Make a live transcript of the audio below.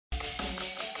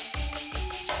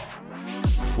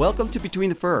Welcome to Between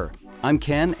the Fur. I'm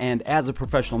Ken, and as a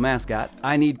professional mascot,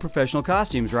 I need professional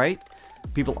costumes, right?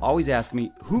 People always ask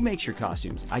me, who makes your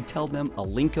costumes? I tell them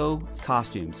Alinco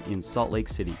Costumes in Salt Lake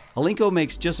City. Alinco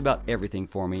makes just about everything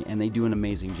for me, and they do an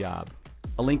amazing job.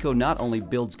 Alinco not only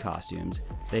builds costumes,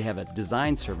 they have a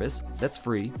design service that's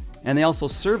free, and they also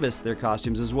service their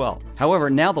costumes as well. However,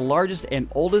 now the largest and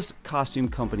oldest costume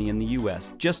company in the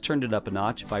U.S. just turned it up a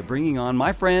notch by bringing on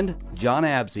my friend John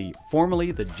Absey,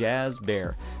 formerly the Jazz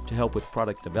Bear, to help with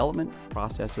product development,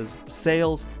 processes,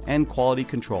 sales, and quality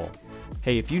control.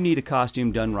 Hey, if you need a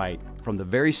costume done right from the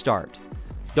very start,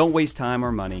 don't waste time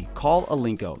or money. Call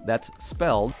Alinco, that's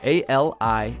spelled A-L-I-N-C-O,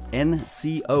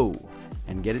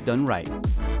 and get it done right.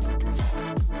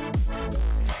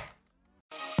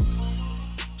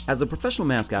 As a professional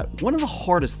mascot, one of the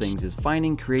hardest things is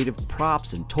finding creative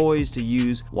props and toys to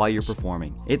use while you're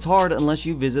performing. It's hard unless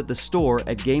you visit the store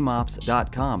at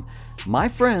GameOps.com. My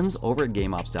friends over at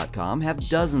GameOps.com have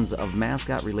dozens of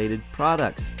mascot-related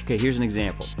products. Okay, here's an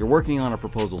example. You're working on a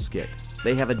proposal skit.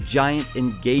 They have a giant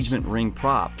engagement ring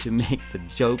prop to make the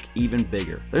joke even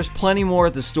bigger. There's plenty more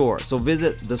at the store, so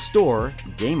visit the store,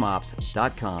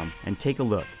 GameOps.com, and take a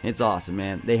look. It's awesome,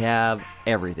 man. They have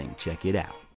everything. Check it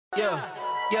out. Yeah.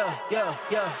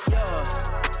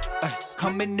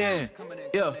 Coming in,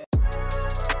 yeah.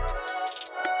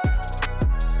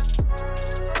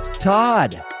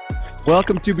 Todd,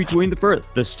 welcome to Between the Fur,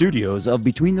 the studios of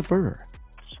Between the Fur.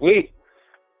 Sweet.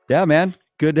 Yeah, man.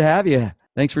 Good to have you.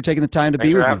 Thanks for taking the time to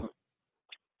be with me.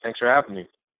 Thanks for having me.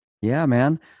 Yeah,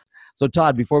 man. So,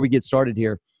 Todd, before we get started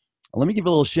here, let me give a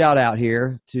little shout out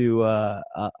here to a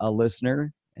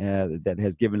listener that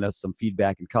has given us some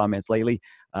feedback and comments lately.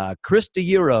 Chris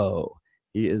DeEuro.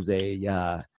 He is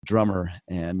a drummer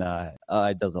and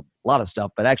does a lot of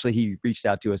stuff, but actually he reached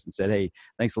out to us and said, hey,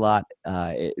 thanks a lot.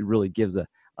 It really gives a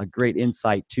great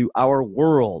insight to our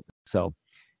world. So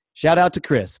shout out to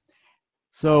Chris.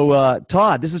 So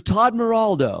Todd, this is Todd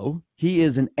Miraldo. He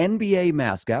is an NBA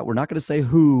mascot. We're not going to say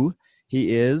who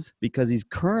he is because he's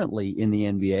currently in the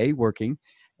NBA working,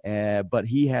 but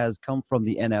he has come from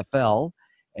the NFL.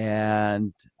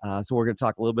 And so we're going to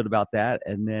talk a little bit about that.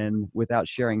 And then without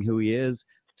sharing who he is,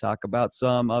 talk about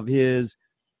some of his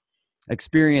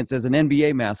experience as an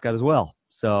NBA mascot as well.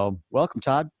 So welcome,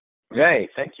 Todd. Hey,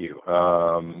 thank you.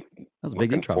 That was a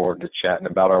big intro. Looking forward to chatting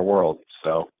about our world.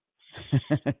 So,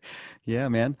 yeah,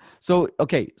 man. So,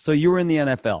 okay. So you were in the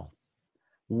NFL.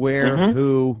 Where,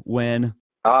 who, when?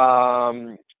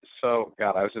 So,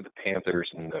 God, I was at the Panthers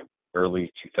in the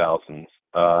early 2000s.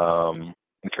 The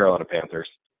Carolina Panthers.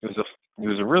 It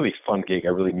was a really fun gig. I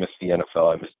really missed the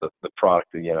NFL. I missed the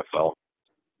product of the NFL.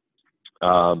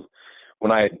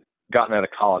 When I had gotten out of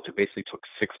college, I basically took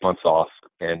 6 months off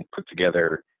and put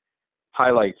together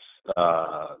highlights.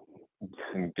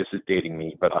 This is dating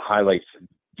me, but a highlights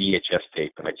VHS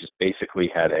tape, and I just basically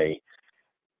had a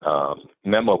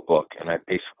memo book, and I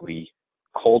basically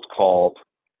cold called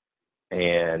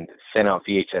and sent out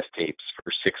VHS tapes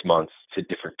for 6 months to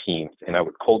different teams, and I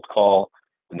would cold call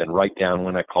and then write down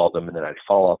when I called them, and then I'd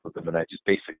follow up with them, and I just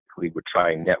basically would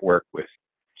try and network with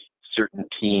certain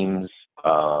teams.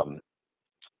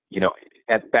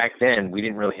 Back then, we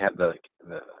didn't really have the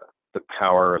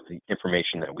power of the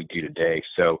information that we do today.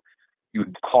 So you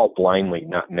would call blindly,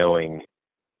 not knowing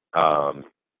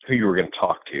who you were going to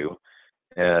talk to.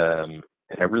 And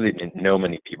I really didn't know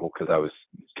many people because I was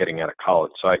getting out of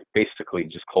college. So I basically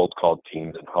just cold called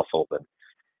teams and hustled and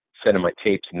sent in my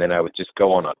tapes, and then I would just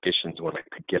go on auditions when I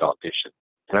could get auditions.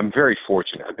 And I'm very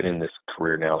fortunate. I've been in this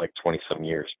career now like 20-some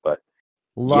years, but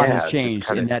a lot has changed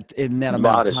in that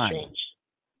amount of time. Changed.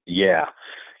 Yeah,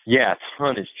 a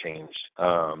ton has changed.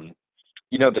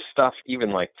 The stuff,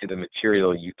 even like to the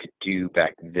material you could do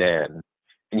back then,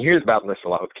 and you hear about this a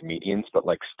lot with comedians, but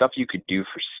like stuff you could do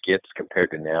for skits compared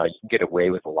to now, you can get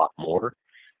away with a lot more.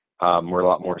 We're a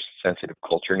lot more sensitive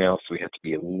culture now, so we have to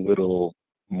be a little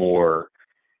more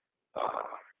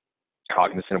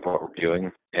cognizant of what we're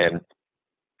doing. And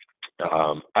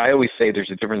I always say there's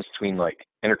a difference between like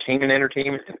entertainment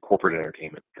and corporate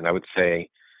entertainment. And I would say,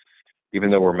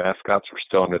 even though we're mascots, we're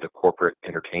still under the corporate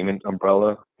entertainment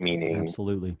umbrella, meaning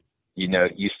absolutely,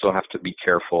 you still have to be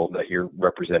careful that you're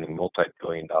representing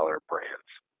multi-billion-dollar brands.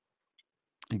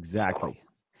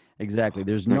 Exactly.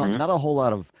 There's not a whole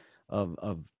lot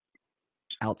of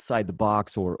outside the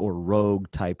box or rogue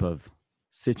type of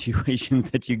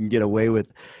situations that you can get away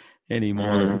with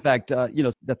anymore. In fact,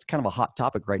 that's kind of a hot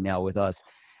topic right now with us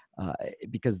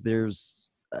because there's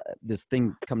this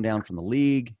thing come down from the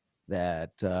league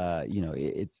that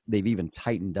they've even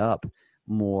tightened up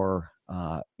more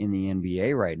in the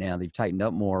NBA right now. They've tightened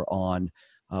up more on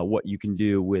what you can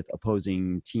do with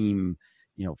opposing team,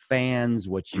 fans,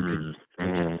 what you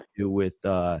can do with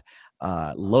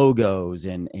logos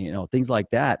and things like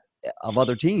that of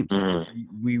other teams.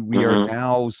 We are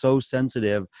now so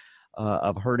sensitive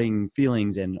of hurting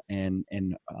feelings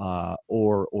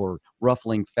or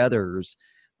ruffling feathers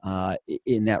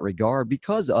in that regard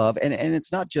because of and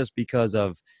it's not just because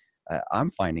of I'm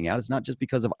finding out it's not just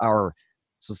because of our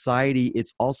society,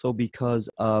 it's also because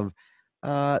of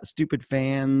stupid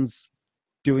fans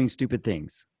doing stupid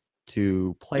things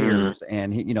to players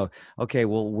and okay,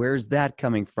 well, where's that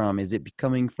coming from? Is it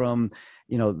coming from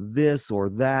this or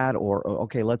that, or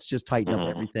okay, let's just tighten up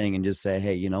everything and just say,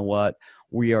 hey, you know what,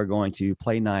 we are going to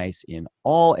play nice in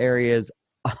all areas,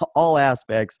 all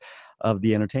aspects of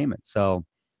the entertainment. So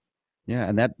yeah,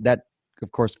 and that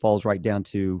of course falls right down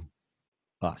to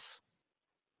us.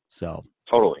 So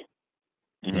Totally.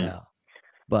 yeah,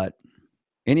 but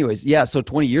anyways, yeah, so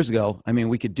 20 years ago, I mean,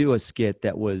 we could do a skit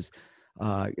that was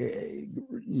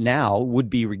now would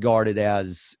be regarded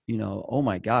as, oh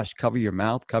my gosh, cover your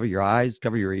mouth, cover your eyes,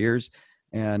 cover your ears,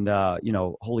 and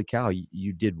holy cow,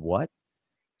 you did what?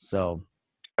 So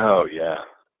oh yeah,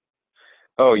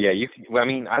 I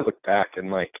mean, I look back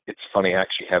and like it's funny, I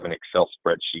actually have an Excel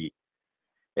spreadsheet,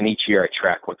 and each year I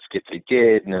track what skits I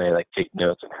did, and then I like take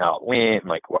notes on how it went,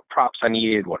 like what props I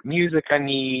needed, what music I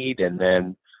need, and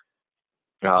then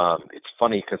it's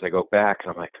funny because I go back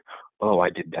and I'm like, oh,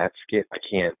 I did that skit, I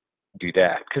can't do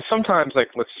that. Because sometimes, like,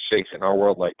 let's just face it, in our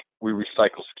world, like, we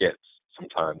recycle skits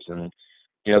sometimes. And,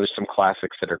 there's some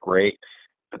classics that are great.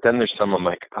 But then there's some I'm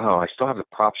like, oh, I still have the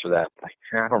props for that. But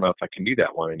I don't know if I can do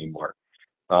that one anymore.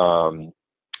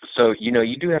 So,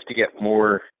 you do have to get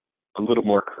a little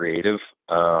more creative.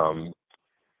 And,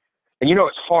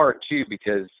 it's hard, too,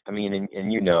 because, I mean,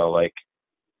 and like,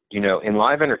 in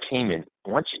live entertainment,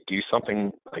 once you do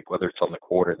something, like whether it's on the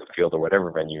court or the field or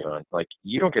whatever venue you're on, like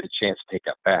you don't get a chance to take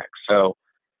that back. So,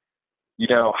 you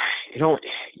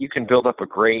can build up a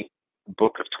great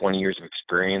book of 20 years of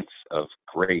experience of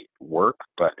great work,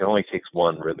 but it only takes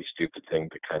one really stupid thing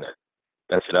to kind of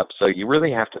mess it up. So you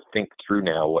really have to think through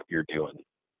now what you're doing.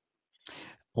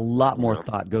 A lot more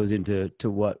thought goes into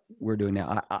what we're doing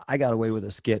now. I got away with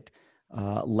a skit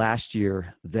last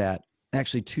year that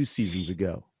actually 2 seasons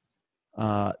ago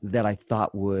that I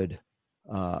thought would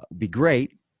be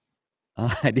great.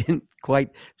 I didn't quite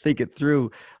think it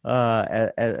through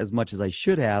as much as I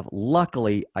should have.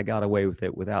 Luckily, I got away with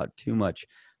it without too much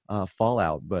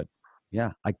fallout. But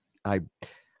yeah, I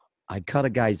cut a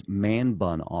guy's man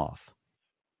bun off,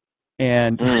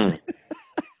 and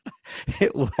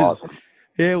it was awesome.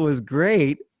 It was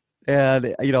great.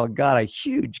 And, got a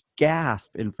huge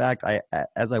gasp. In fact,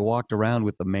 as I walked around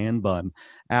with the man bun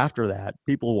after that,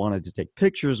 people wanted to take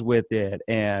pictures with it.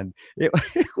 And it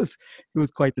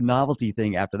was quite the novelty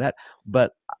thing after that.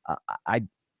 But I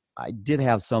did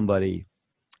have somebody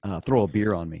throw a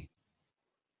beer on me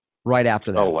right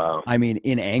after that. Oh, wow. I mean,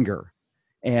 in anger,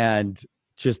 and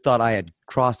just thought I had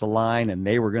crossed a line and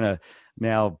they were going to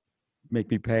now make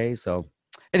me pay. So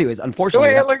anyways,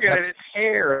 unfortunately, look at it. It's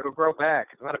hair. It'll grow back.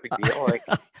 It's not a big deal. Like,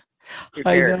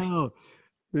 I know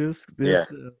this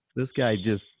guy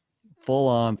just full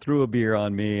on threw a beer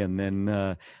on me, and then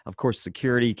of course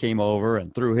security came over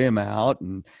and threw him out,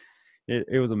 and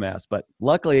it was a mess. But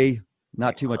luckily,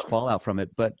 not too much fallout from it.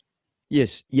 But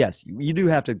yes, you do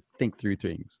have to think through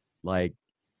things like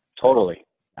totally.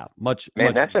 Yeah,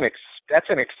 Man, that's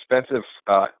an expensive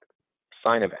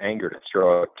sign of anger to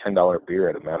throw a $10 beer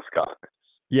at a mascot.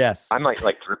 Yes. I might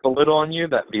like drip a little on you.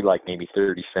 That'd be like maybe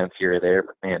 30 cents here or there.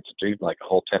 But man, to do like a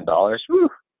whole $10, whew.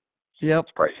 Yep.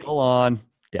 It's pricey. Full on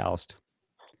doused.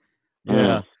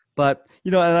 Yeah. But,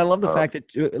 and I love the fact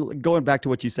that going back to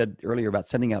what you said earlier about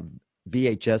sending out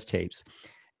VHS tapes,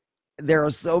 there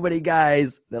are so many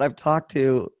guys that I've talked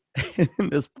to in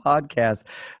this podcast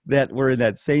that were in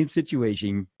that same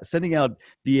situation, sending out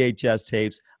VHS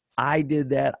tapes. I did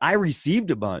that. I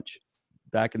received a bunch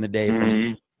back in the day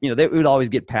from, they would always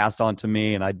get passed on to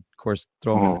me, and I'd, of course,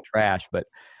 throw them in the trash, but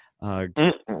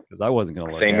because I wasn't going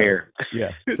to look Same at here. It.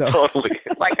 Yeah. So. Totally.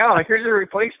 Like, oh, here's a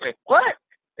replacement. What?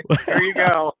 There you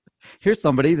go. Here's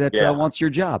somebody that wants your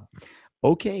job.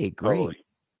 Okay, great. Totally.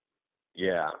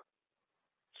 Yeah.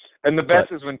 And the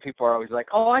best is when people are always like,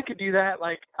 oh, I could do that.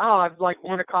 Like, oh, I've like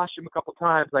worn a costume a couple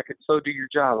times. I could so do your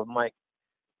job. I'm like,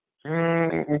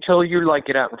 until you like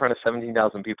get out in front of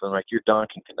 17,000 people and like you're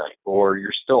donking tonight, or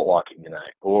you're still walking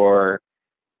tonight, or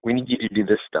we need you to do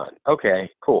this stunt. Okay,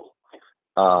 cool.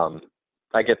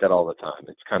 I get that all the time.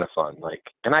 It's kind of fun. Like,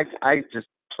 and I just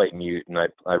play mute, and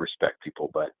I respect people,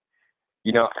 but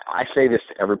I say this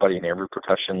to everybody in every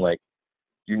profession. Like,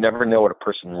 you never know what a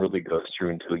person really goes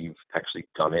through until you've actually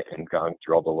done it and gone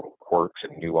through all the little quirks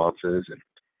and nuances. And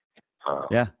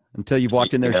Yeah, until you've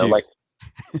walked in their know, shoes. like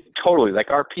totally, like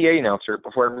our PA announcer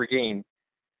before every game,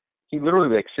 he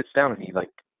literally like sits down and he like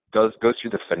goes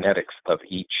through the phonetics of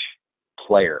each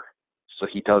player, so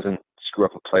he doesn't screw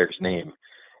up a player's name.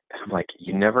 And I'm like,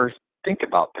 you never think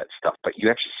about that stuff, but you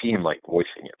actually see him like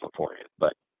voicing it beforehand.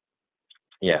 But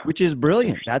yeah, which is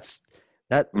brilliant. That's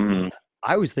that. mm-hmm.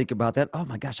 I always think about that. Oh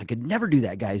my gosh, I could never do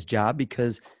that guy's job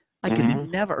because I could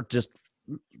never just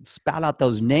spout out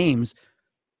those names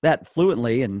that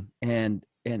fluently and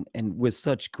with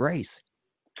such grace.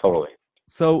 Totally.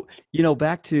 So,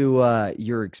 back to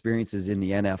your experiences in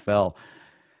the NFL,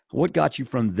 what got you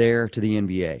from there to the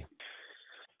NBA?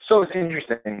 So it's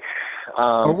interesting.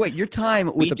 Or wait, your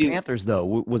time with the Panthers though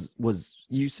was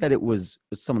you said it was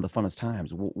some of the funnest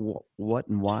times. What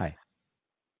and why?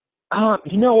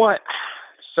 You know what?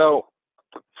 So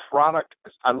the product,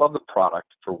 I love the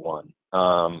product for one.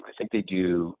 I think they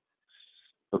do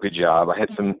a good job. I had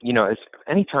some, it's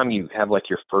anytime you have like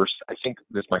your first, I think it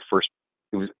was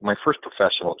my first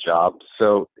professional job.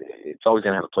 So it's always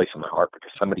going to have a place in my heart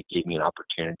because somebody gave me an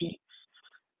opportunity.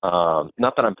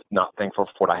 Not that I'm not thankful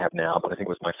for what I have now, but I think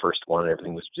it was my first one and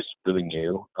everything was just really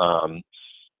new. I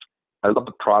loved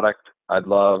the product. I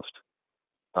loved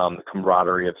the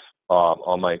camaraderie of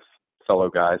all my fellow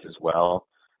guys as well.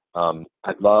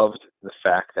 I loved the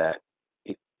fact that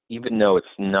even though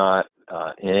it's not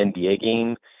an NBA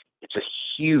game, it's a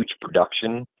huge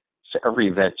production. So every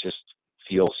event just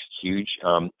feels huge.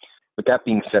 With that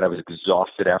being said, I was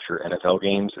exhausted after NFL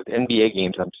games. With NBA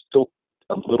games, I'm still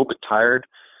a little bit tired,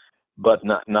 but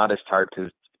not as tired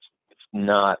because it's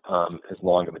not as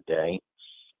long of a day.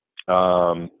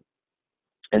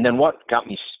 And then what got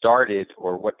me started,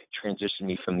 or what transitioned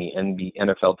me from the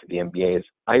NFL to the NBA, is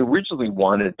I originally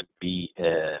wanted to be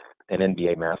an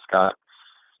NBA mascot.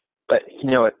 But,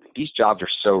 these jobs are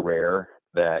so rare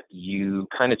that you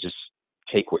kind of just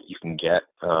take what you can get.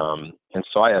 And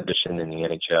so I auditioned in the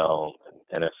NHL,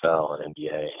 NFL, and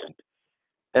NBA. And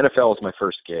NFL was my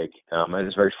first gig. I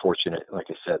was very fortunate, like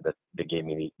I said, that they gave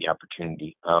me the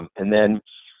opportunity. And then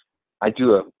I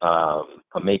do a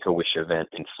Make-A-Wish event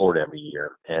in Florida every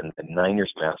year, and the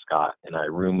Niners mascot and I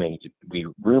we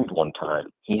roomed one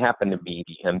time. He happened to be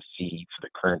the MC for the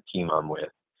current team I'm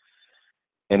with.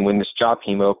 And when this job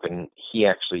came open, he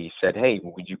actually said, "Hey,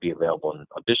 would you be available and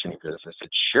auditioning for this?" I said,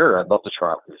 "Sure, I'd love to try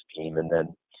out for this team." And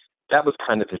then that was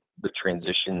kind of the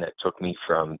transition that took me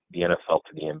from the NFL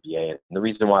to the NBA. And the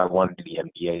reason why I wanted to be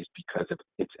NBA is because of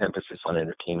its emphasis on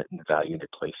entertainment and the value they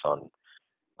place on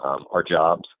our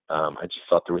jobs. I just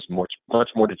thought there was much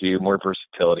more to do, more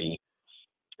versatility.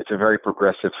 It's a very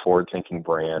progressive, forward-thinking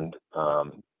brand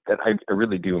that I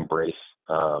really do embrace.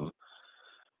 So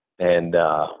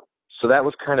that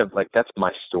was kind of like, that's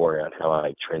my story on how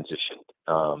I transitioned.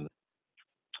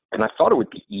 And I thought it would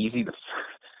be easy.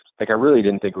 I really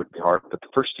didn't think it would be hard, but the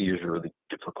first 2 years were really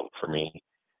difficult for me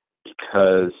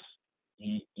because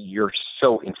you're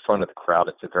so in front of the crowd.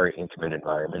 It's a very intimate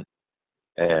environment.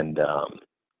 And,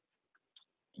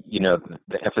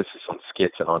 the emphasis on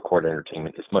skits and on-court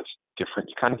entertainment is much different.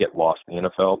 You kind of get lost in the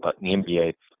NFL, but in the NBA,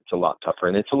 it's a lot tougher.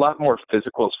 And it's a lot more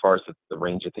physical as far as the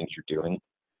range of things you're doing.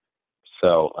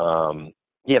 So,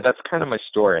 that's kind of my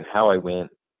story and how I went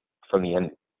from the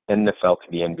NFL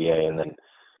to the NBA, and then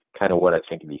kind of what I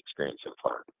think of the experience so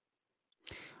far.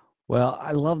 Well,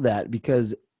 I love that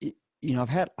because,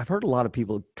 I've heard a lot of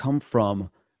people come from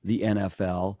the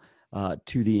NFL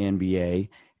to the NBA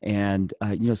and,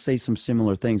 say some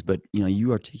similar things, but,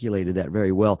 you articulated that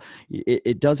very well.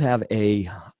 It does have an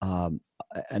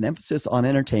emphasis on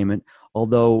entertainment,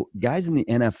 although guys in the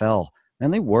NFL,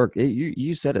 man, they work.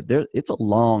 You said it. It's a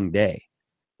long day.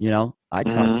 I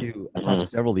talked to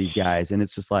several of these guys, and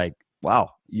it's just like, wow,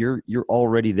 you're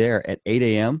already there at 8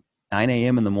 a.m., 9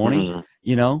 a.m. in the morning.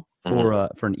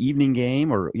 For an evening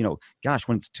game, or gosh,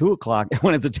 when it's 2 o'clock,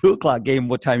 when it's a 2 o'clock game,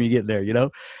 what time you get there?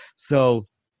 So,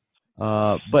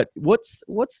 but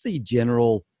what's the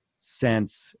general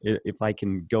sense? If I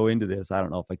can go into this, I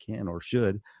don't know if I can or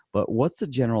should, but what's the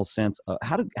general sense of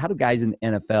how do guys in the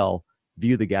NFL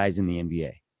view the guys in the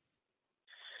NBA?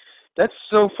 That's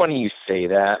so funny you say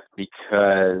that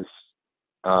because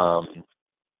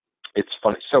it's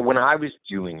funny. So when I was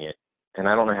doing it, and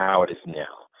I don't know how it is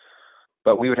now,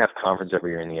 but we would have conference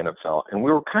every year in the NFL, and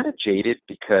we were kind of jaded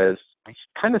because we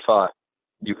kind of thought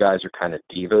you guys are kind of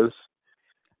divas,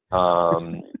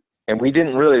 and we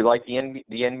didn't really like the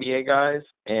NBA guys.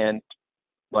 And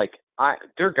like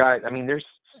they're guys. I mean, there's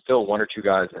still one or two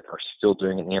guys that are still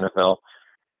doing it in the NFL,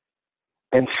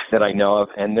 and that I know of,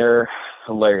 and they're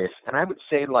hilarious. And I would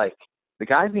say, like, the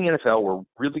guys in the NFL were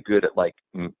really good at, like,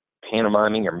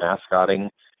 pantomiming or mascotting,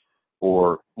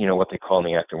 or, you know, what they call in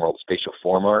the acting world spatial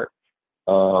form art.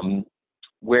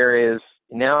 Whereas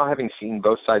now, having seen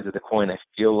both sides of the coin, I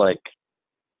feel like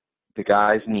the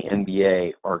guys in the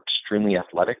NBA are extremely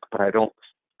athletic, but I don't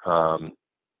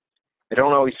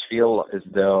always feel as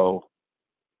though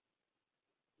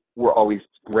we're always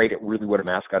great at really what a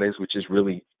mascot is, which is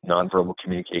really nonverbal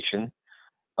communication.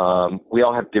 We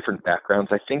all have different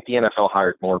backgrounds. I think the NFL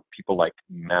hired more people like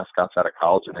mascots out of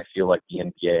college, and I feel like the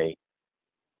NBA,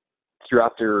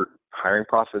 throughout their hiring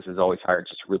process, has always hired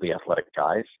just really athletic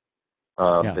guys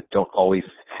that don't always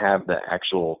have the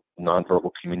actual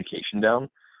nonverbal communication down.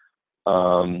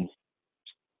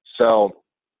 So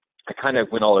I kind of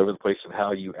went all over the place with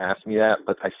how you asked me that,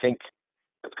 but I think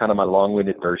that's kind of my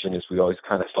long-winded version, is we always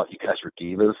kind of thought you guys were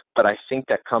divas, but I think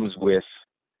that comes with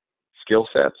skill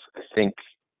sets. I think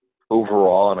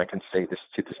overall, and I can say this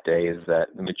to this day, is that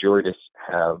the majority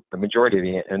of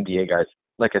the NBA guys,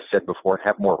 like I said before,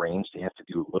 have more range. They have to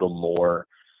do a little more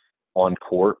on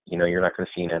court. You know, you're not going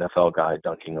to see an NFL guy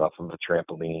dunking off of a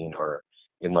trampoline or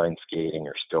inline skating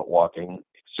or stilt walking.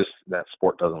 It's just that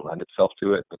sport doesn't lend itself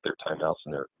to it, but their timeouts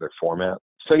and their format.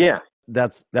 So yeah.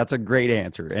 That's a great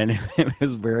answer, and it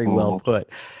was very well put.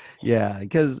 Yeah,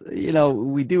 because, you know,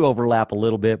 we do overlap a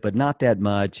little bit, but not that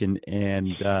much. And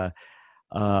I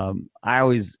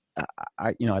always,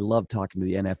 you know, I love talking to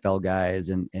the NFL guys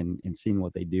and seeing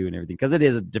what they do and everything, because it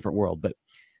is a different world. But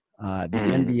the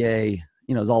NBA,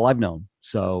 you know, is all I've known.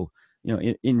 So, you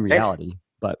know, in reality,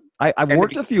 but I've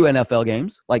worked a few NFL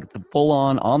games, like the full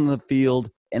on the field,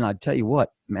 and I tell you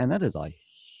what, man, that is a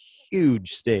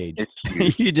huge stage. It's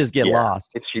huge. You just get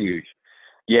lost. It's huge.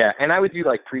 Yeah, and I would do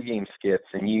like pregame skits,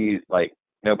 and there's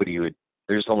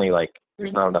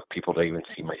not enough people to even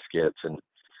see my skits, and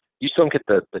you just don't get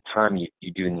the time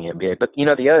you do in the NBA. But, you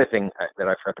know, the other thing that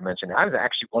I forgot to mention, I was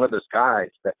actually one of those guys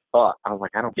that thought, I was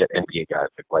like, I don't get NBA guys,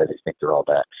 like, why do they think they're all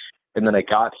that? And then I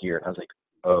got here, and I was like,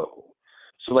 oh.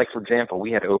 So, like, for example,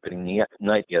 we had opening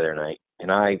night the other night, and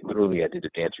I did a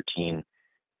dance routine.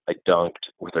 I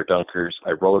dunked with our dunkers.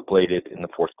 I rollerbladed in the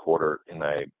fourth quarter, and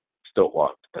I stilt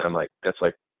walked. And I'm like, I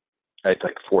had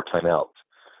like 4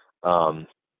 timeouts.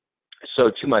 So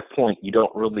to my point, you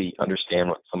don't really understand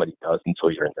what somebody does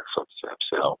until you're in their footsteps.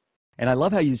 So. And I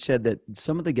love how you said that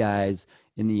some of the guys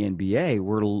in the NBA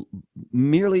were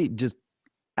merely just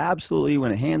absolutely,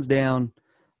 when it hands down,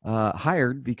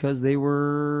 hired because they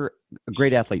were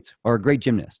great athletes or a great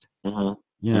gymnast.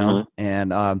 You know,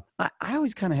 and I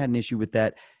always kind of had an issue with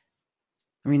that.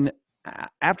 I mean,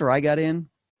 after I got in,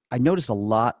 I noticed a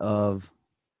lot of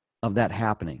that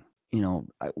happening. You know,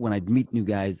 when I'd meet new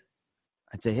guys,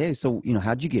 I'd say, hey, so, you know,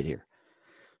 how'd you get here?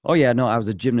 Oh, yeah, no, I was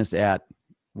a gymnast at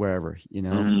wherever, you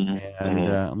know. And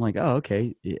I'm like, oh,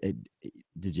 okay.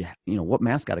 Did you, you know, what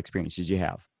mascot experience did you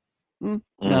have? None.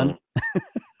 And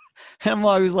I'm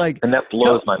always like. And that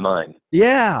blows my mind.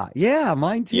 Yeah,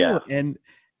 mine too. Yeah.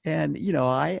 And you know,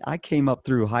 I came up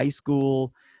through high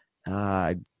school,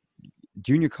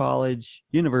 junior college,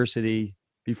 university,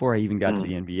 before I even got to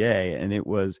the NBA, and it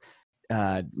was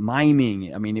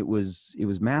miming. I mean, it was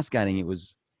mascotting. It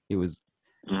was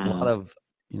a lot of,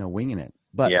 you know, winging it.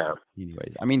 But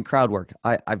anyways, I mean, crowd work.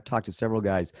 I've talked to several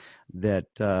guys that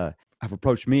have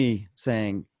approached me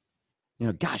saying, you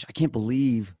know, gosh, I can't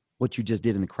believe what you just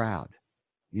did in the crowd,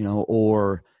 you know,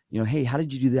 or, you know, hey, how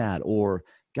did you do that? Or,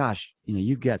 gosh, you know,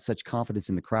 you've got such confidence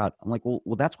in the crowd. I'm like, well,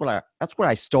 that's where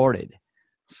I started.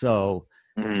 So,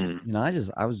 you know,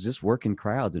 I was just working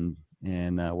crowds and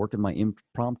working my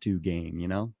impromptu game, you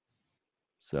know?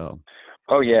 So.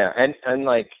 Oh yeah. And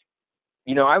like,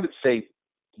 you know, I would say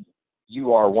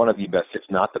you are one of the best, if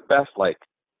not the best,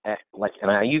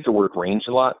 and I use the word range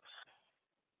a lot,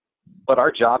 but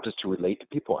our job is to relate to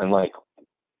people. And like,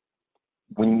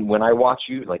 when I watch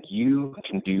you, like, you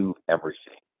can do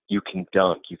everything. You can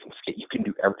dunk, you can skate, you can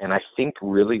do everything. And I think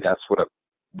really that's what a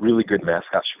really good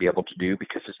mascot should be able to do,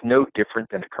 because it's no different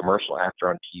than a commercial actor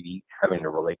on TV having to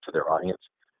relate to their audience.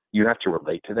 You have to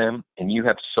relate to them, and you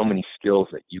have so many skills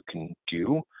that you can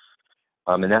do.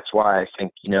 And that's why I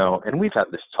think, you know, and we've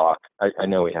had this talk. I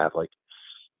know we have, like,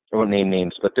 I won't name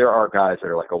names, but there are guys that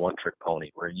are like a one-trick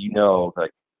pony where, you know,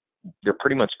 like, they're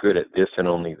pretty much good at this and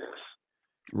only this.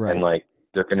 Right. And, like,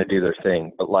 they're going to do their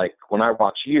thing. But, like, when I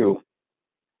watch you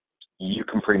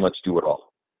can pretty much do it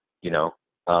all, you know,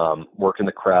 work in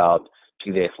the crowd,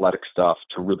 to the athletic stuff,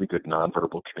 to really good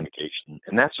nonverbal communication.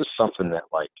 And that's just something that,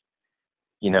 like,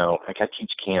 you know, like, I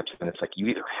teach camps, and it's like, you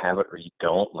either have it or you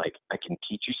don't. Like, I can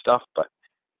teach you stuff, but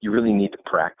you really need to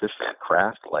practice that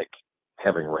craft, like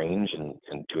having range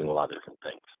and doing a lot of different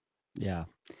things. Yeah.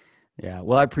 Yeah.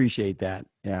 Well, I appreciate that.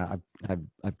 Yeah.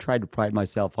 I've tried to pride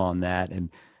myself on that. And,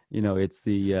 it's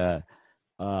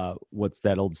what's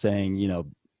that old saying, you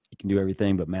can do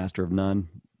everything but master of none,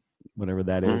 whatever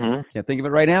that is. Mhm. Can't think of it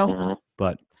right now, Mhm.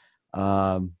 but,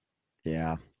 um,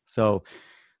 yeah. So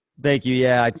thank you.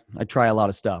 Yeah. I try a lot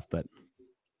of stuff, but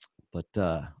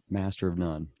master of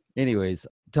none. Anyways,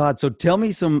 Todd, so tell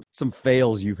me some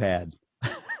fails you've had.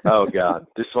 Oh God,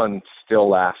 this one still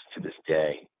lasts to this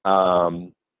day.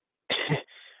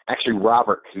 Actually,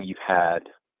 Robert, who you've had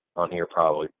on here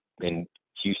probably in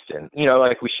Houston,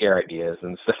 like we share ideas,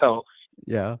 and so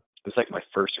Yeah. it was like my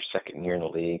first or second year in the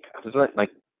league. I was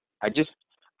like, I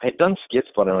had done skits,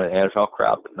 but on an NFL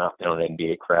crowd, but not on an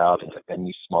NBA crowd, and the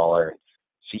venue's smaller.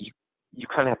 So you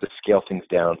kind of have to scale things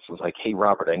down. So I was like, hey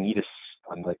Robert,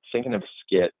 I'm like thinking of a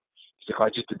skit. He's like, oh, I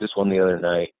just did this one the other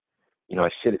night. I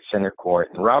sit at center court,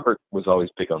 and Robert was always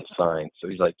big on signs. So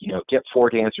he's like, get 4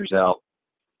 dancers out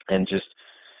and just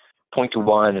point to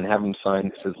one and have them sign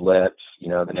that says let's,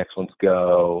 the next one's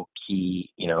go, key,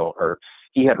 or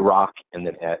he had rock and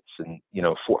then Ets, and,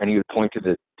 and he would point to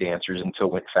the dancers until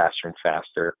it went faster and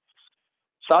faster.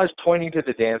 So I was pointing to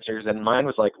the dancers, and mine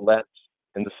was like let's,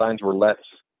 and the signs were let's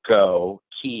go,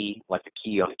 key, like a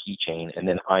key on a keychain, and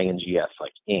then INGS,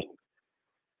 like ing.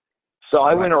 So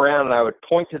I went around and I would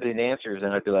point to the dancers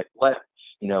and I'd be like, let's,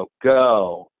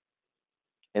 go.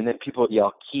 And then people would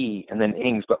yell key and then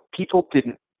ings, but people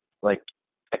didn't like,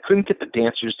 I couldn't get the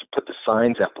dancers to put the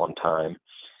signs up on time.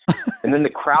 And then the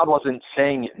crowd wasn't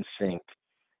saying it in sync.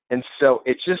 And so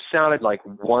it just sounded like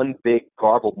one big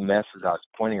garbled mess as I was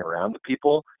pointing around to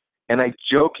people. And I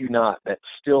joke you not that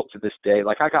still to this day,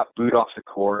 like I got booed off the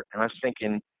court and I was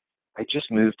thinking, I just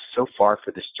moved so far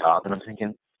for this job. And I'm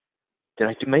thinking, did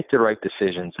I make the right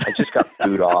decisions? I just got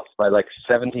booed off by like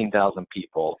 17,000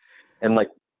 people. And like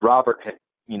Robert had,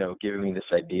 given me this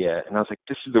idea. And I was like,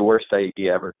 this is the worst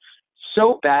idea ever.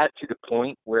 So bad to the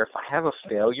point where if I have a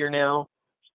failure now,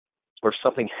 or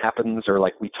something happens, or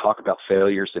like we talk about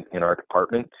failures in our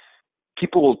department,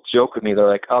 people will joke with me. They're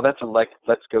like, oh, that's a like,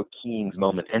 let's go Keens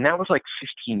moment. And that was like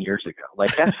 15 years ago.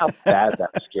 Like that's how bad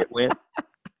that skit went.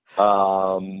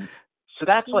 So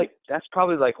that's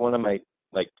probably like one of my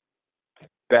like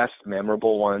best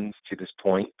memorable ones to this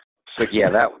point. So yeah,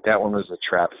 that one was a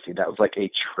travesty. That was like a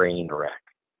train wreck.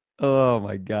 Oh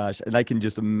my gosh. And I can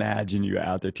just imagine you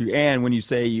out there too. And when you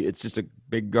say it's just a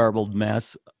big garbled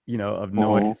mess, of Mm-hmm.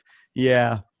 noise.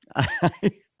 Yeah.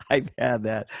 I've had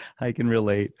that. I can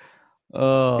relate.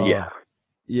 Oh, Yeah.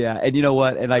 yeah. And you know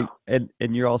what?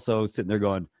 And you're also sitting there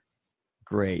going,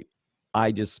 great.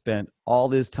 I just spent all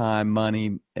this time,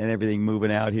 money, and everything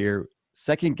moving out here,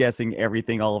 second guessing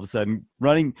everything all of a sudden,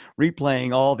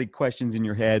 replaying all the questions in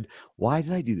your head. Why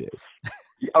did I do this?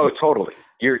 Oh, totally.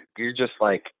 You're just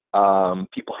like,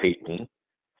 people hate me.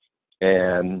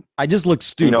 And, I just look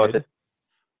stupid.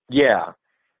 yeah.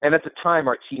 And at the time,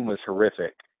 our team was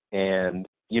horrific. And,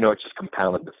 it just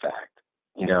compounded the fact,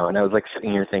 and I was like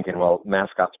sitting here thinking, well,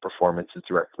 mascot's performance is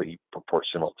directly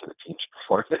proportional to the team's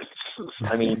performance.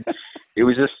 I mean, it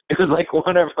was like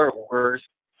one of our worst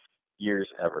years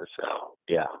ever. So,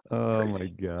 yeah. Oh Crazy. my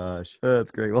gosh. That's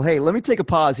great. Well, hey, let me take a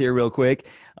pause here real quick.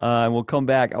 And we'll come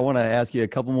back. I want to ask you a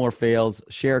couple more fails,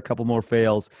 share a couple more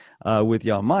fails with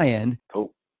you on my end.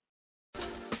 Cool.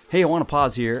 Hey, I want to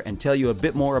pause here and tell you a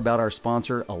bit more about our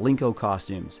sponsor, Alinco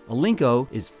Costumes. Alinco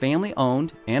is family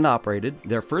owned and operated.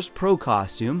 Their first pro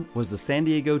costume was the San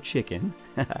Diego Chicken,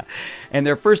 and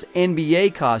their first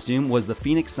NBA costume was the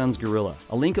Phoenix Suns Gorilla.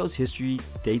 Alinco's history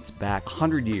dates back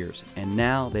 100 years, and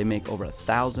now they make over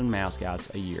 1,000 mascots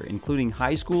a year, including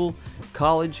high school,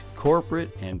 college, corporate,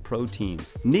 and pro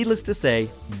teams. Needless to say,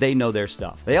 they know their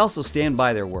stuff. They also stand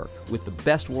by their work with the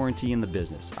best warranty in the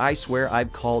business. I swear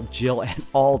I've called Jill at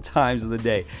all times of the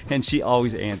day, and she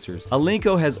always answers.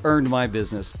 Alinco has earned my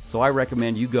business, so I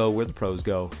recommend you go where the pros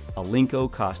go,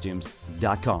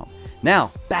 alincocostumes.com.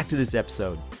 Now, back to this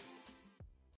episode.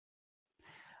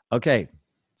 Okay,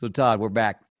 so Todd, we're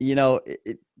back.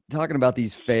 Talking about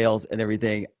these fails and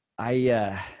everything,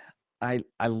 I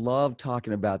love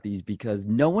talking about these because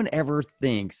no one ever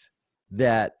thinks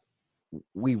that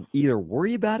we either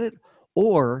worry about it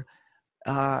or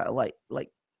like I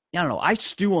don't know. I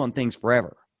stew on things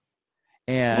forever,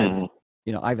 and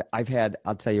I've had.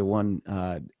 I'll tell you one.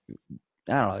 I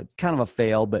don't know. It's kind of a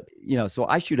fail, but so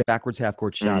I shoot a backwards half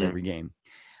court shot every game.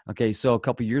 Okay, so a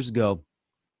couple years ago.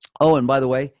 Oh, and by the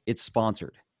way, it's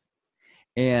sponsored.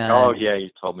 And oh yeah, you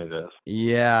told me this.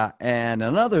 Yeah, and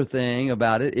another thing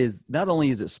about it is not only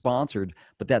is it sponsored,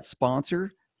 but that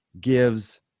sponsor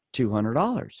gives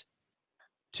 $200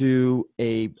 to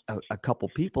a couple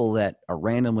people that are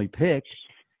randomly picked,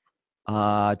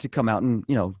 to come out and,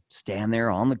 stand there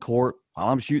on the court while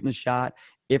I'm shooting the shot.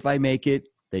 If I make it,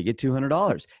 they get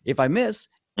 $200. If I miss,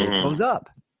 it Mhm. goes up.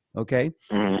 Okay.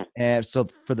 Mhm. And so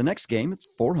for the next game, it's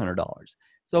 $400.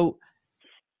 So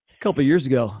a couple of years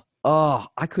ago,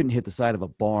 I couldn't hit the side of a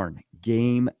barn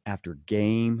game after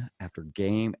game after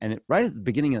game. And right at the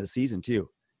beginning of the season, too.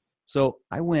 So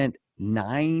I went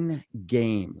 9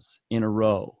 games in a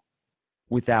row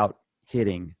without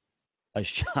hitting a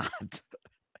shot.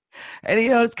 And,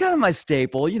 it's kind of my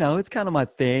staple, it's kind of my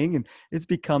thing. And it's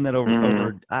become that over,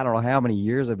 Mhm. I don't know how many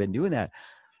years I've been doing that.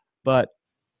 But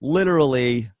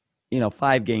literally,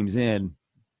 5 games in,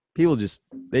 people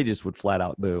they just would flat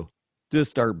out boo,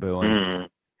 just start booing. Mhm.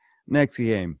 Next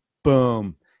game,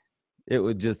 boom. It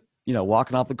would just,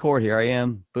 walking off the court, here I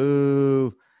am,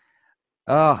 boo.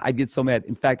 Oh, I'd get so mad.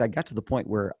 In fact, I got to the point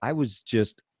where I was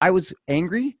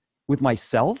angry with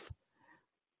myself.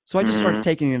 So I just started Mhm.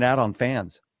 taking it out on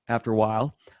fans after a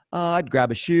while. I'd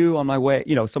grab a shoe on my way,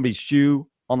 somebody's shoe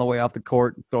on the way off the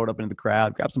court, throw it up into the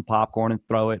crowd, grab some popcorn and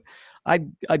throw it.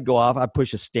 I'd go off. I'd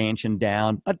push a stanchion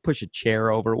down. I'd push a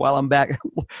chair over while I'm back,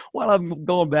 while I'm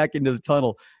going back into the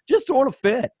tunnel, just throwing a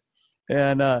fit.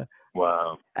 And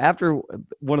Wow. after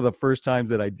one of the first times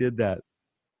that I did that,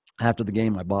 after the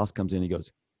game, my boss comes in. He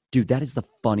goes, "Dude, that is the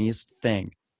funniest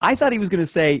thing." I thought he was going to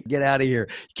say, "Get out of here.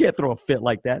 You can't throw a fit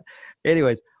like that."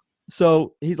 Anyways,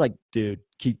 so he's like, "Dude,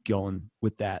 keep going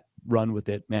with that. Run with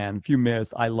it, man. If you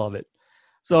miss, I love it."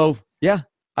 So, yeah,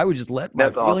 I would just let my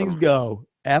That's feelings awesome. go.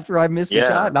 After I missed a shot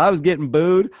Yeah. and I was getting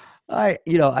booed, I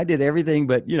did everything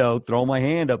but, throw my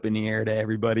hand up in the air to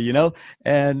everybody,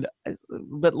 and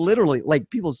but literally, like,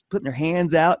 people putting their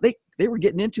hands out, they were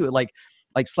getting into it, like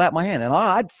slap my hand, and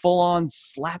I'd full on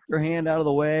slap their hand out of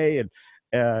the way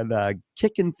and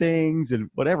kicking things and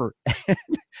whatever.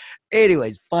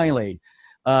 Anyways, finally,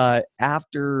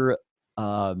 after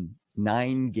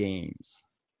 9 games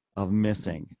of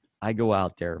missing, I go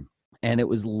out there, and it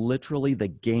was literally the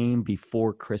game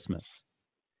before Christmas.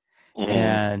 Mhm.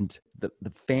 And the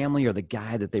family or the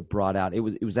guy that they brought out, it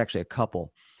was actually a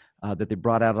couple that they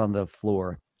brought out on the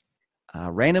floor,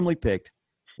 randomly picked,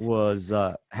 was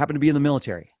happened to be in the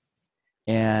military.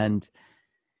 And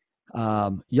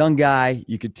young guy,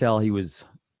 you could tell he was,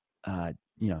 uh,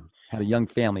 had a young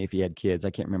family if he had kids.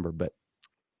 I can't remember, but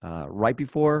right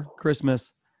before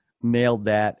Christmas, nailed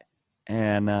that,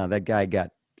 and that guy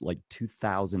got like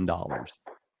 $2,000.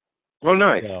 Oh,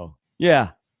 nice. So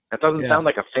yeah, That doesn't yeah. sound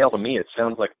like a fail to me. It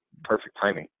sounds like perfect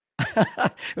timing.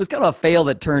 It was kind of a fail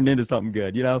that turned into something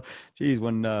good, Geez,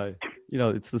 when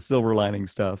it's the silver lining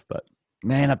stuff. But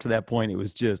man, up to that point, it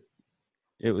was just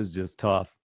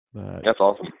tough. But That's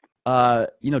awesome.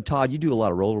 Todd, you do a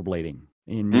lot of rollerblading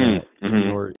in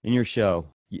Mhm. your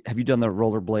show. Have you done the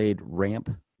rollerblade ramp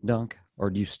dunk, or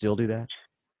do you still do that?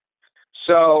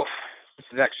 So this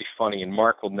is actually funny, and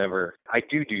Mark will never. I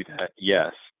do that.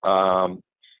 Yes.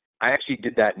 I actually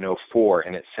did that in '04,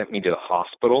 and it sent me to the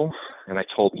hospital, and I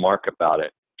told Mark about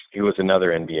it. He was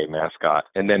another NBA mascot,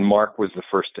 and then Mark was the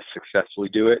first to successfully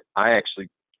do it. I actually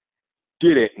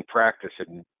did it in practice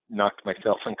and knocked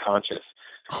myself unconscious.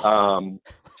 Um,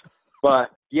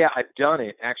 but yeah, I've done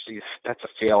it. Actually, that's a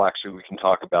fail. Actually, we can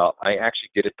talk about. I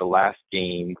actually did it the last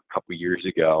game a couple years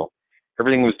ago.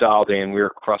 Everything was dialed in. We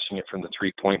were crushing it from the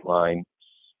 3-point line,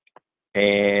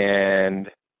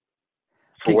 and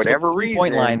for Okay, so the whatever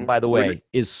 3-point line, reason, by the way,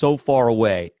 is so far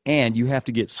away, and you have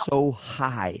to get so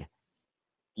high to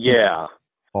make yeah. it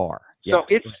far. So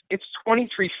Yeah. it's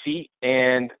 23 feet,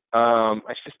 and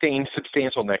I sustained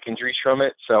substantial neck injuries from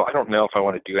it. So I don't know if I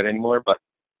want to do it anymore. But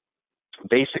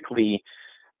basically,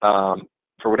 for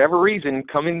whatever reason,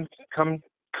 come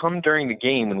during the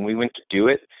game when we went to do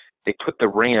it, they put the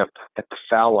ramp at the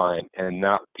foul line and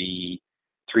not the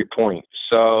 3-point.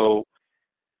 So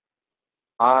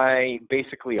I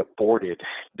basically aborted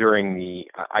during the.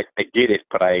 I did it,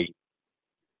 but I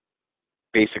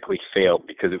basically failed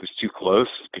because it was too close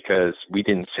because we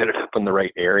didn't set it up in the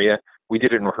right area. We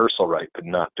did it in rehearsal right, but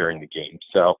not during the game.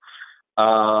 So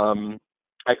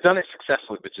I've done it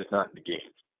successfully, but just not in the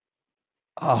game.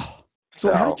 Oh,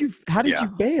 so how did So you yeah,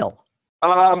 bail?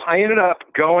 I ended up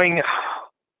going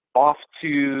off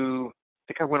to.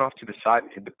 I think I went off to the side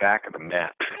and hit the back of the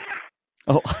mat.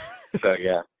 Oh. So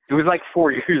yeah, it was like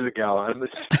 4 years ago.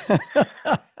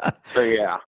 So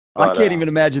yeah, I but can't even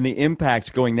imagine the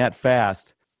impact going that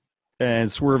fast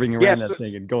and swerving yeah. around that So,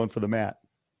 thing and going for the mat.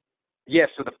 yeah,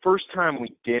 so the first time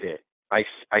we did it, I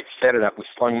set it up. We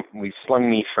slung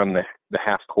me from the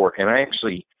half court, and I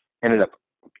actually ended up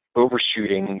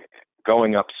overshooting,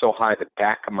 going up so high the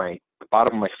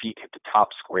bottom of my feet hit the top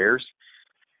squares,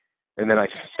 and then I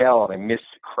fell and I missed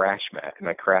the crash mat and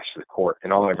I crashed to the court.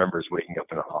 And all I remember is waking up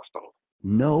in the hospital.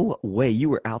 No way. You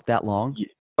were out that long? Yeah.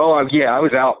 Oh yeah, I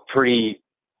was out pretty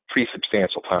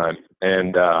substantial time,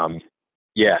 and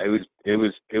yeah, it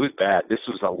was bad. This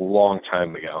was a long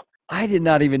time ago. I did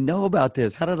not even know about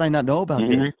this. How did I not know about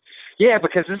this? Yeah,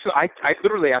 because I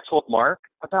told Mark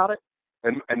about it,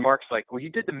 and Mark's like, well, you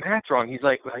did the math wrong. He's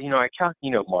like, well,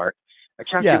 Mark, I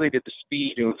calculated the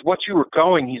speed, and with what you were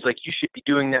going, he's like, you should be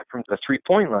doing that from the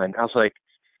 3-point line. I was like,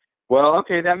 well,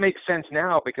 okay, that makes sense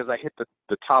now because I hit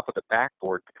the top of the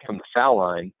backboard from the foul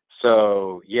line.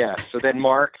 So yeah, so then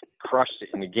Mark crushed it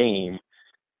in the game,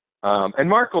 and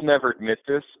Mark will never admit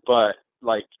this, but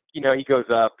like, he goes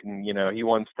up and he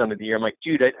won Stun of the Year. I'm like,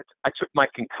 dude, I took my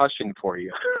concussion for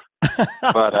you,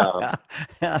 but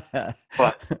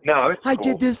no, it's I cool.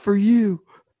 did this for you.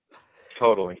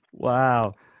 Totally.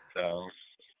 Wow. So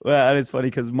well, it's funny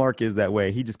because Mark is that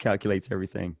way. He just calculates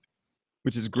everything,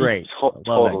 which is great.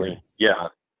 Totally. Yeah.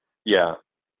 Yeah.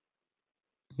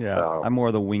 So. I'm more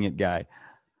of the wing it guy.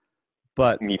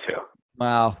 But me too.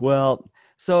 Wow. Well,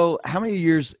 so how many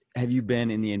years have you been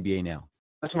in the NBA now?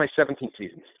 That's my 17th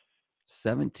season.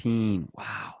 17.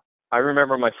 Wow. I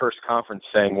remember my first conference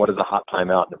saying, "What is a hot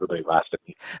timeout?" and everybody laughed at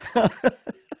me.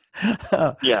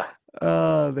 Yeah.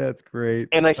 Oh, that's great.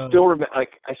 And I still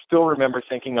remember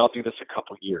thinking, "I'll do this a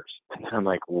couple years," and then I'm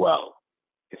like, "Well,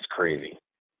 it's crazy."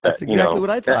 That's exactly what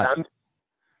I thought.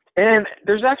 And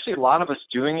there's actually a lot of us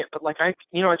doing it, but like I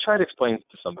try to explain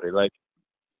to somebody, like,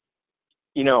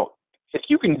 if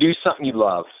you can do something you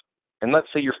love, and let's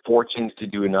say you're fortunate to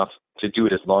do enough to do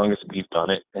it as long as we've done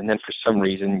it, and then for some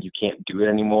reason you can't do it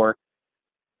anymore,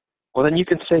 well, then you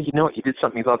can say, you did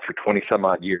something you loved for 20 some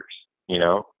odd years.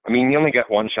 I mean, you only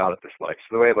got one shot at this life.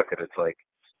 So the way I look at it, it's like,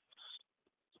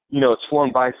 it's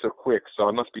flown by so quick, so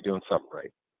I must be doing something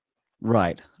right.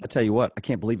 Right. I tell you what, I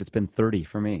can't believe it's been 30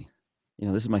 for me.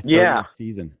 This is my 30th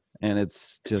season, and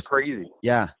it's just crazy.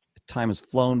 Yeah. Time has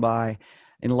flown by.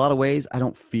 In a lot of ways, I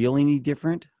don't feel any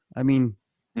different. I mean,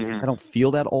 I don't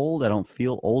feel that old. I don't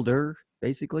feel older,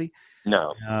 basically.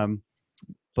 No.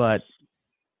 But,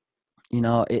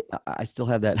 I still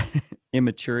have that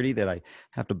immaturity that I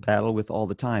have to battle with all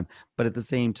the time. But at the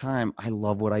same time, I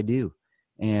love what I do.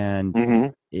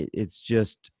 And it's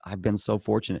just, I've been so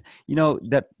fortunate.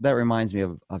 That reminds me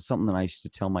of something that I used to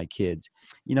tell my kids.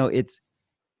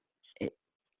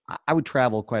 I would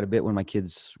travel quite a bit when my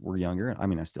kids were younger. I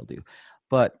mean, I still do.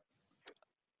 But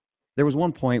there was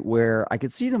one point where I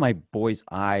could see it in my boys'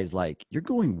 eyes, like, you're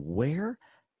going where?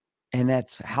 And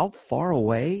that's how far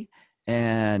away?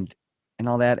 And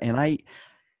all that. And I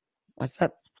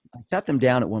sat them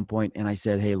down at one point and I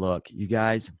said, hey, look, you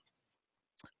guys,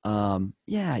 I'm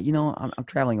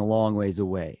traveling a long ways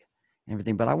away and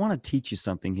everything, but I want to teach you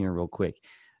something here real quick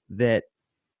that,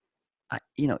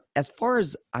 as far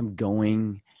as I'm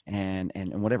going and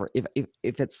whatever,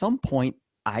 if at some point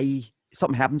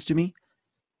something happens to me,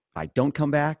 I don't come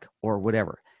back or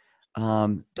whatever,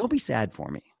 don't be sad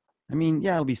for me. I mean,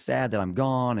 yeah, it'll be sad that I'm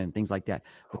gone and things like that,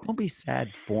 but don't be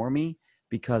sad for me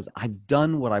because I've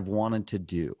done what I've wanted to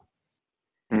do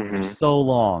for so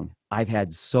long. I've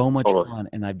had so much fun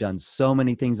and I've done so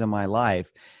many things in my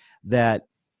life that,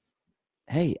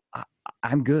 hey,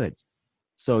 I'm good.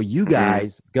 So you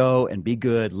guys go and be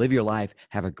good, live your life,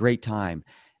 have a great time.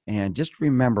 And just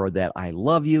remember that I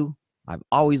love you. I've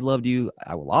always loved you.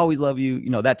 I will always love you,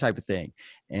 that type of thing.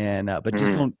 And, but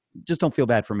just don't feel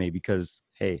bad for me because,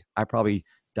 hey, I probably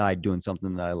died doing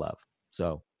something that I love.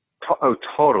 So. Oh,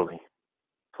 totally.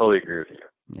 Totally agree with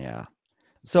you. Yeah.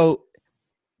 So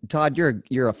Todd,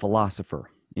 you're a philosopher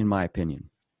in my opinion.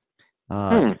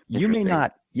 You may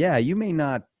not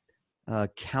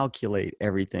calculate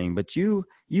everything, but you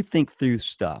think through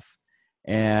stuff.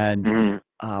 And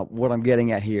what I'm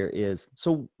getting at here is,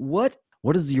 so what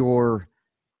does your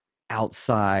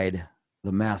outside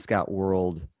the mascot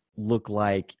world look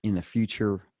like in the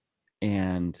future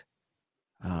and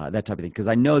that type of thing? Because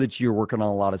I know that you're working on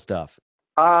a lot of stuff.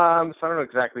 So I don't know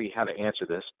exactly how to answer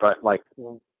this, but like,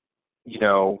 what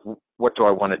do I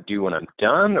want to do when I'm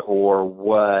done, or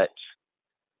what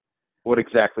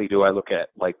exactly do I look at,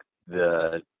 like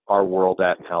our world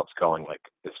at and how it's going, like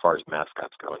as far as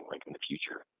mascots going, like in the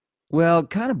future? Well,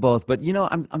 kind of both, but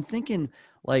I'm thinking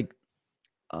like,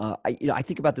 I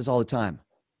think about this all the time.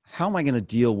 How am I going to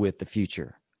deal with the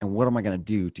future, and what am I going to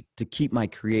do to keep my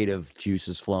creative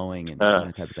juices flowing and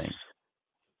that type of thing?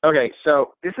 Okay,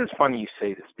 so this is funny you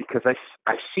say this because I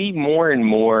see more and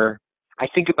more. I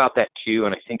think about that too,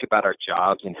 and I think about our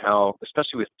jobs and how,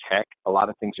 especially with tech, a lot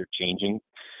of things are changing.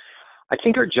 I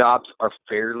think our jobs are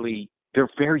they're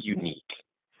very unique.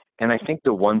 And I think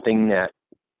the one thing that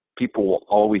people will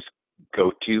always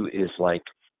go to is like,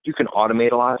 you can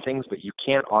automate a lot of things, but you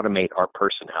can't automate our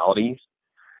personalities.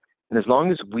 And as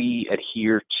long as we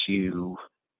adhere to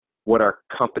what our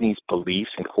company's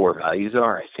beliefs and core values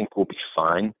are, I think we'll be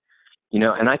fine.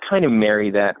 And I kind of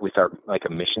marry that with our, like,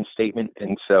 a mission statement.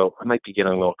 And so I might be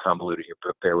getting a little convoluted here,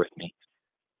 but bear with me.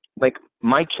 Like,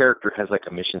 my character has like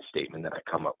a mission statement that I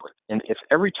come up with. And if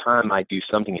every time I do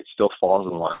something, it still falls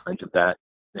in lines of that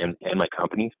and my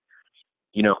company's,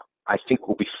 I think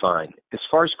we'll be fine. As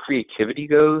far as creativity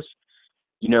goes,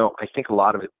 I think a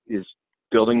lot of it is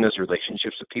building those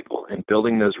relationships with people and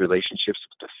building those relationships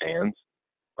with the fans.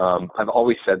 I've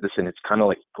always said this, and it's kind of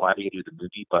like Gladiator the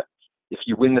movie, but if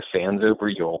you win the fans over,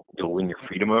 you'll win your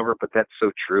freedom over. But that's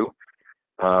so true.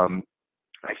 I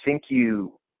think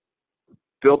you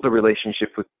build the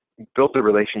relationships with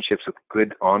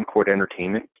good on-court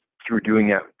entertainment through doing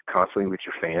that constantly with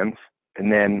your fans. And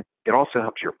then it also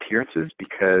helps your appearances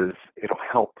because it'll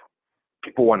help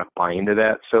people want to buy into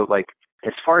that. So, like,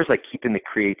 as far as like keeping the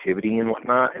creativity and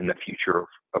whatnot and the future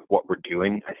of what we're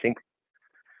doing, I think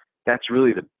that's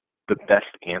really the best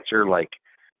answer. Like,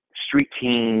 street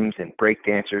teams and break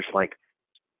dancers, like,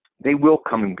 they will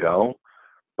come and go,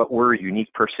 but we're a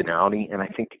unique personality. And I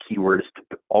think the key word is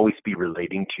to always be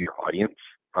relating to your audience.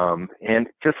 And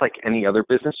just like any other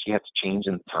business, you have to change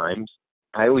in the times.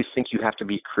 I always think you have to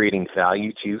be creating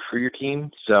value too for your team.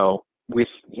 So with,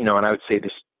 and I would say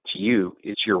this to you,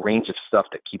 it's your range of stuff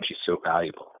that keeps you so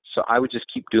valuable. So I would just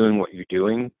keep doing what you're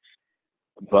doing,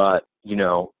 but,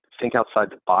 think outside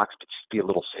the box, but just be a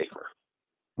little safer.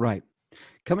 Right.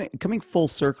 Coming full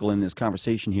circle in this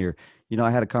conversation here, I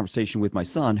had a conversation with my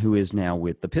son who is now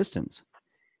with the Pistons.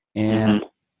 And,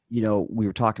 we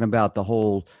were talking about the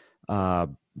whole,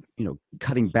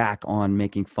 cutting back on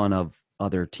making fun of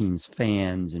other teams'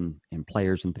 fans and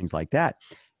players and things like that.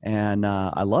 And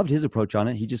I loved his approach on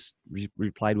it. He just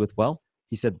replied with, well,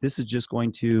 he said, this is just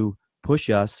going to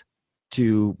push us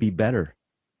to be better,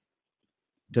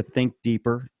 to think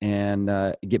deeper and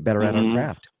get better at our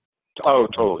craft. Oh,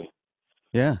 totally.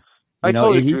 Yeah.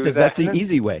 Totally he says that's the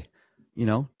easy way,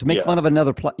 to make fun of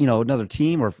another, another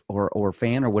team or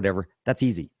fan or whatever. That's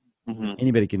easy.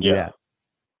 Anybody can do that.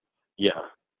 Yeah.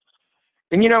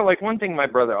 And, like, one thing my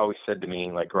brother always said to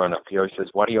me, like, growing up, he always says,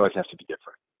 why do you always have to be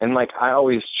different? And, like, I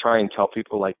always try and tell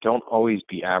people, like, don't always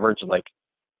be average. Like,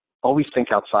 always think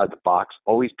outside the box.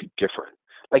 Always be different.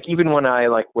 Like, even when I,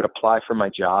 like, would apply for my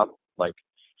job, like,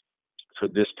 for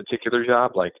this particular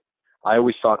job, like, I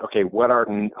always thought, okay, what are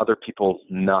other people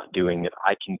not doing that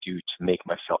I can do to make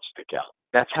myself stick out?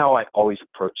 That's how I always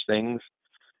approach things.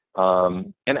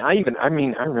 And I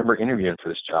remember interviewing for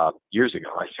this job years ago.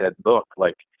 I said, look,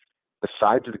 like,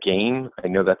 besides the game, I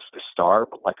know that's the star,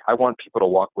 but, like, I want people to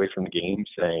walk away from the game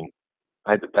saying,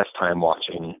 I had the best time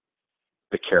watching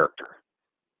the character.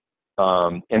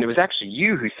 And it was actually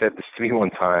you who said this to me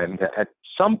one time, that at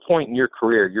some point in your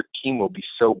career, your team will be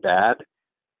so bad,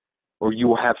 or you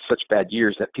will have such bad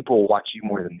years that people will watch you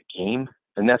more than the game.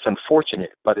 And that's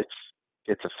unfortunate, but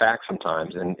it's a fact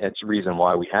sometimes, and it's the reason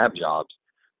why we have jobs.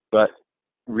 But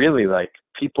really, like,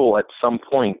 people at some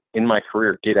point in my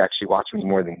career did actually watch me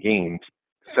more than games.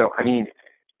 So, I mean,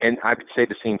 and I would say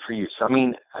the same for you. So, I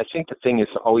mean, I think the thing is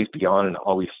to always be on and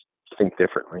always think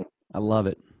differently. I love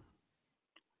it.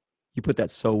 You put that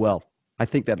so well. I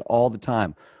think that all the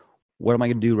time. What am I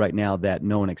going to do right now that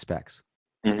no one expects?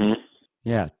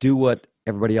 Yeah, do what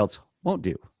everybody else won't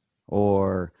do.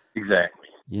 Or exactly.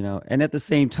 And at the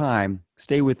same time,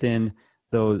 stay within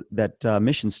that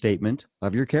mission statement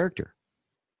of your character.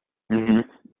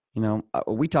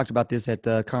 We talked about this at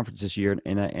the conference this year,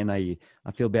 and I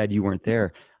feel bad you weren't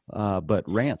there. But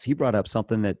Rance, he brought up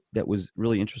something that was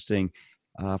really interesting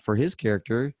for his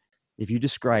character. If you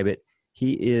describe it,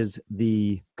 he is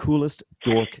the coolest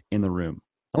dork in the room.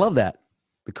 I love that.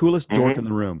 The coolest dork in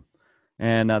the room.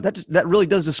 And that really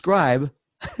does describe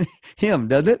him,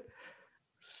 doesn't it?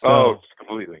 So,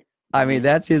 completely. I mean,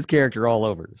 that's his character all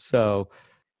over. So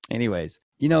anyways,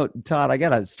 Todd, I got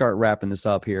to start wrapping this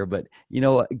up here, but,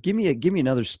 give me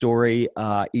another story,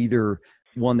 either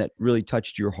one that really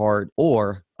touched your heart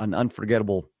or an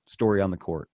unforgettable story on the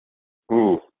court.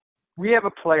 Ooh, we have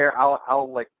a player,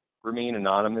 I'll like remain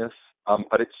anonymous,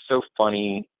 but it's so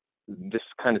funny. This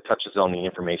kind of touches on the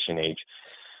information age.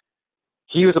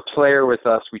 He was a player with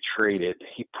us. We traded.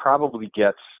 He probably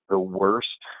gets the worst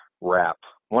rap,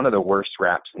 one of the worst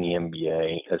raps in the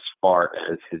NBA as far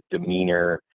as his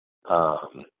demeanor,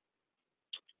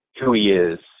 who he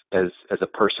is as a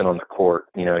person on the court.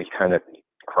 He kind of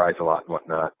cries a lot and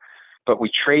whatnot. But we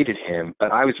traded him.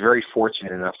 But I was very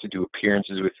fortunate enough to do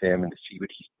appearances with him and to see what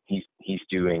he's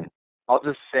doing. I'll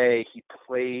just say he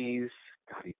plays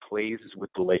with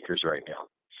the Lakers right now.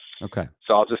 Okay.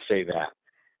 So I'll just say that.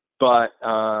 But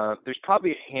there's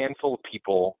probably a handful of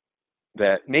people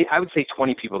I would say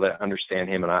 20 people that understand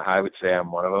him, and I would say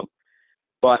I'm one of them.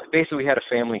 But basically, we had a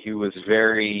family who was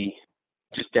very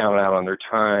just down and out on their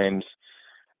times,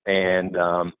 and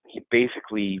he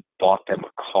basically bought them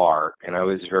a car, and I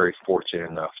was very fortunate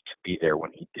enough to be there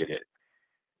when he did it.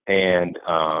 And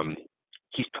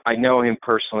I know him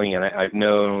personally, and I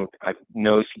know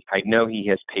he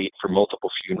has paid for multiple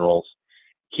funerals.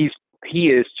 He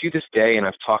is to this day, and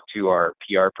I've talked to our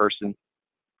PR person.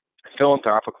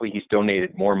 Philanthropically, he's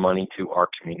donated more money to our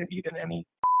community than any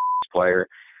player.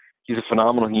 He's a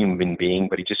phenomenal human being,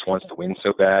 but he just wants to win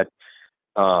so bad.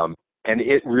 And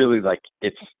it really, like,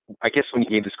 I guess when he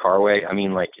gave his car away, I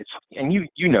mean, like, and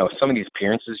you know, some of these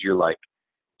appearances, you're like,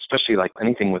 especially like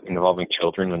anything involving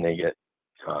children when they get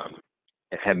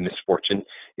have misfortune,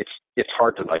 it's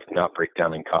hard to like not break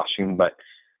down in costume. But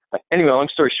anyway, long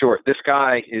story short, this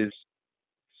guy is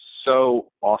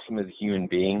so awesome as a human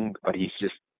being, but he's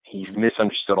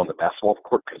misunderstood on the basketball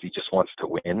court because he just wants to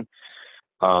win.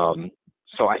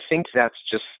 So I think that's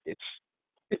just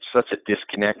it's such a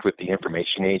disconnect with the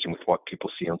information age and with what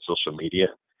people see on social media.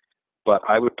 But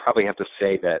I would probably have to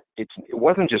say that it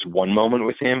wasn't just one moment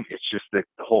with him. It's just the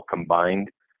whole combined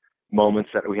moments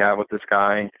that we have with this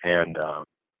guy. And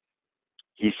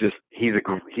he's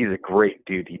a great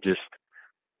dude. He just,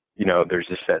 you know, there's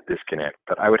just that disconnect.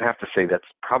 But I would have to say that's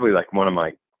probably like one of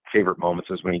my favorite moments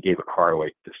was when he gave a car away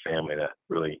to this family that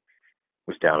really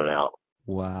was down and out.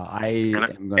 Wow. I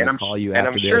am going to call you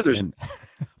after this and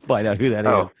find out who that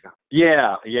is.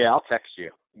 Yeah, I'll text you.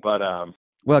 But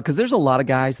well, because there's a lot of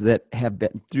guys that have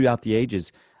been throughout the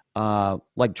ages,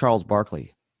 like Charles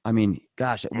Barkley. I mean,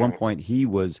 gosh, at one point he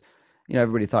was, you know,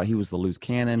 everybody thought he was the loose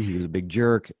cannon. He was a big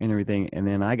jerk and everything. And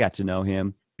then I got to know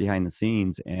him behind the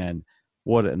scenes, and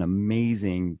what an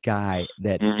amazing guy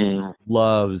that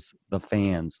loves the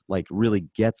fans, like really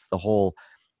gets the whole,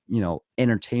 you know,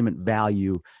 entertainment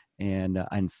value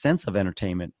and sense of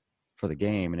entertainment for the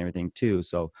game and everything too.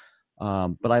 So,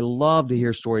 but I love to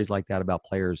hear stories like that about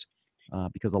players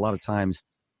because a lot of times,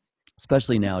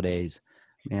 especially nowadays,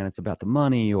 man, it's about the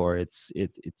money or it's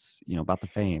you know, about the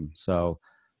fame. So,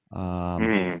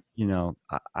 you know,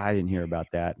 I didn't hear about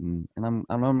that, and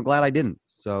I'm glad I didn't.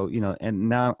 So, you know, and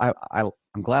now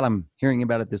I'm glad I'm hearing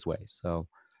about it this way. So,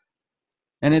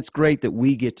 and it's great that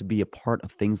we get to be a part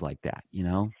of things like that, you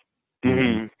know,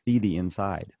 and see the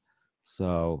inside.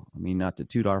 So, I mean, not to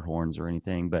toot our horns or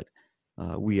anything, but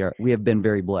we have been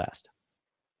very blessed.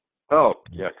 Oh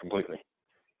yeah, completely.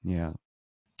 Yeah.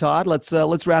 Todd, let's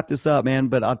wrap this up, man.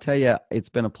 But I'll tell you, it's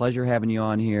been a pleasure having you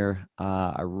on here.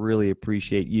 I really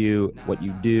appreciate you, what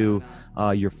you do,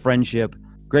 your friendship.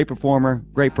 Great performer,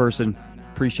 great person.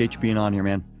 Appreciate you being on here,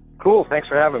 man. Cool. Thanks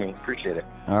for having me. Appreciate it.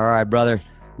 All right, brother.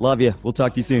 Love you. We'll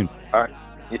talk to you soon. All right.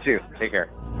 You too. Take care.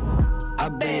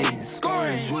 I've been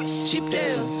scoring, cheap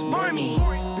deals, bore me,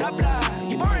 blah blah,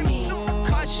 you bore me,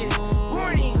 caution,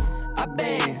 warning. I've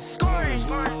been scoring,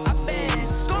 I've been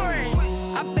scoring,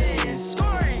 I've been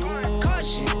scoring,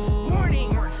 caution,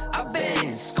 warning. I've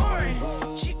been scoring,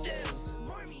 cheap deals,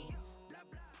 bore me, blah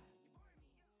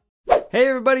blah. Hey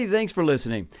everybody, thanks for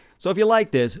listening. So if you like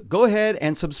this, go ahead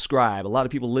and subscribe. A lot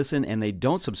of people listen and they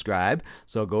don't subscribe.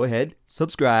 So go ahead,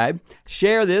 subscribe,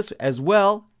 share this as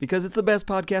well because it's the best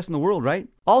podcast in the world, right?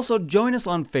 Also, join us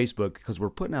on Facebook because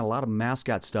we're putting out a lot of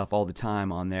mascot stuff all the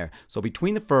time on there. So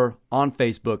Between the Fur on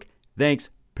Facebook. Thanks.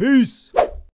 Peace.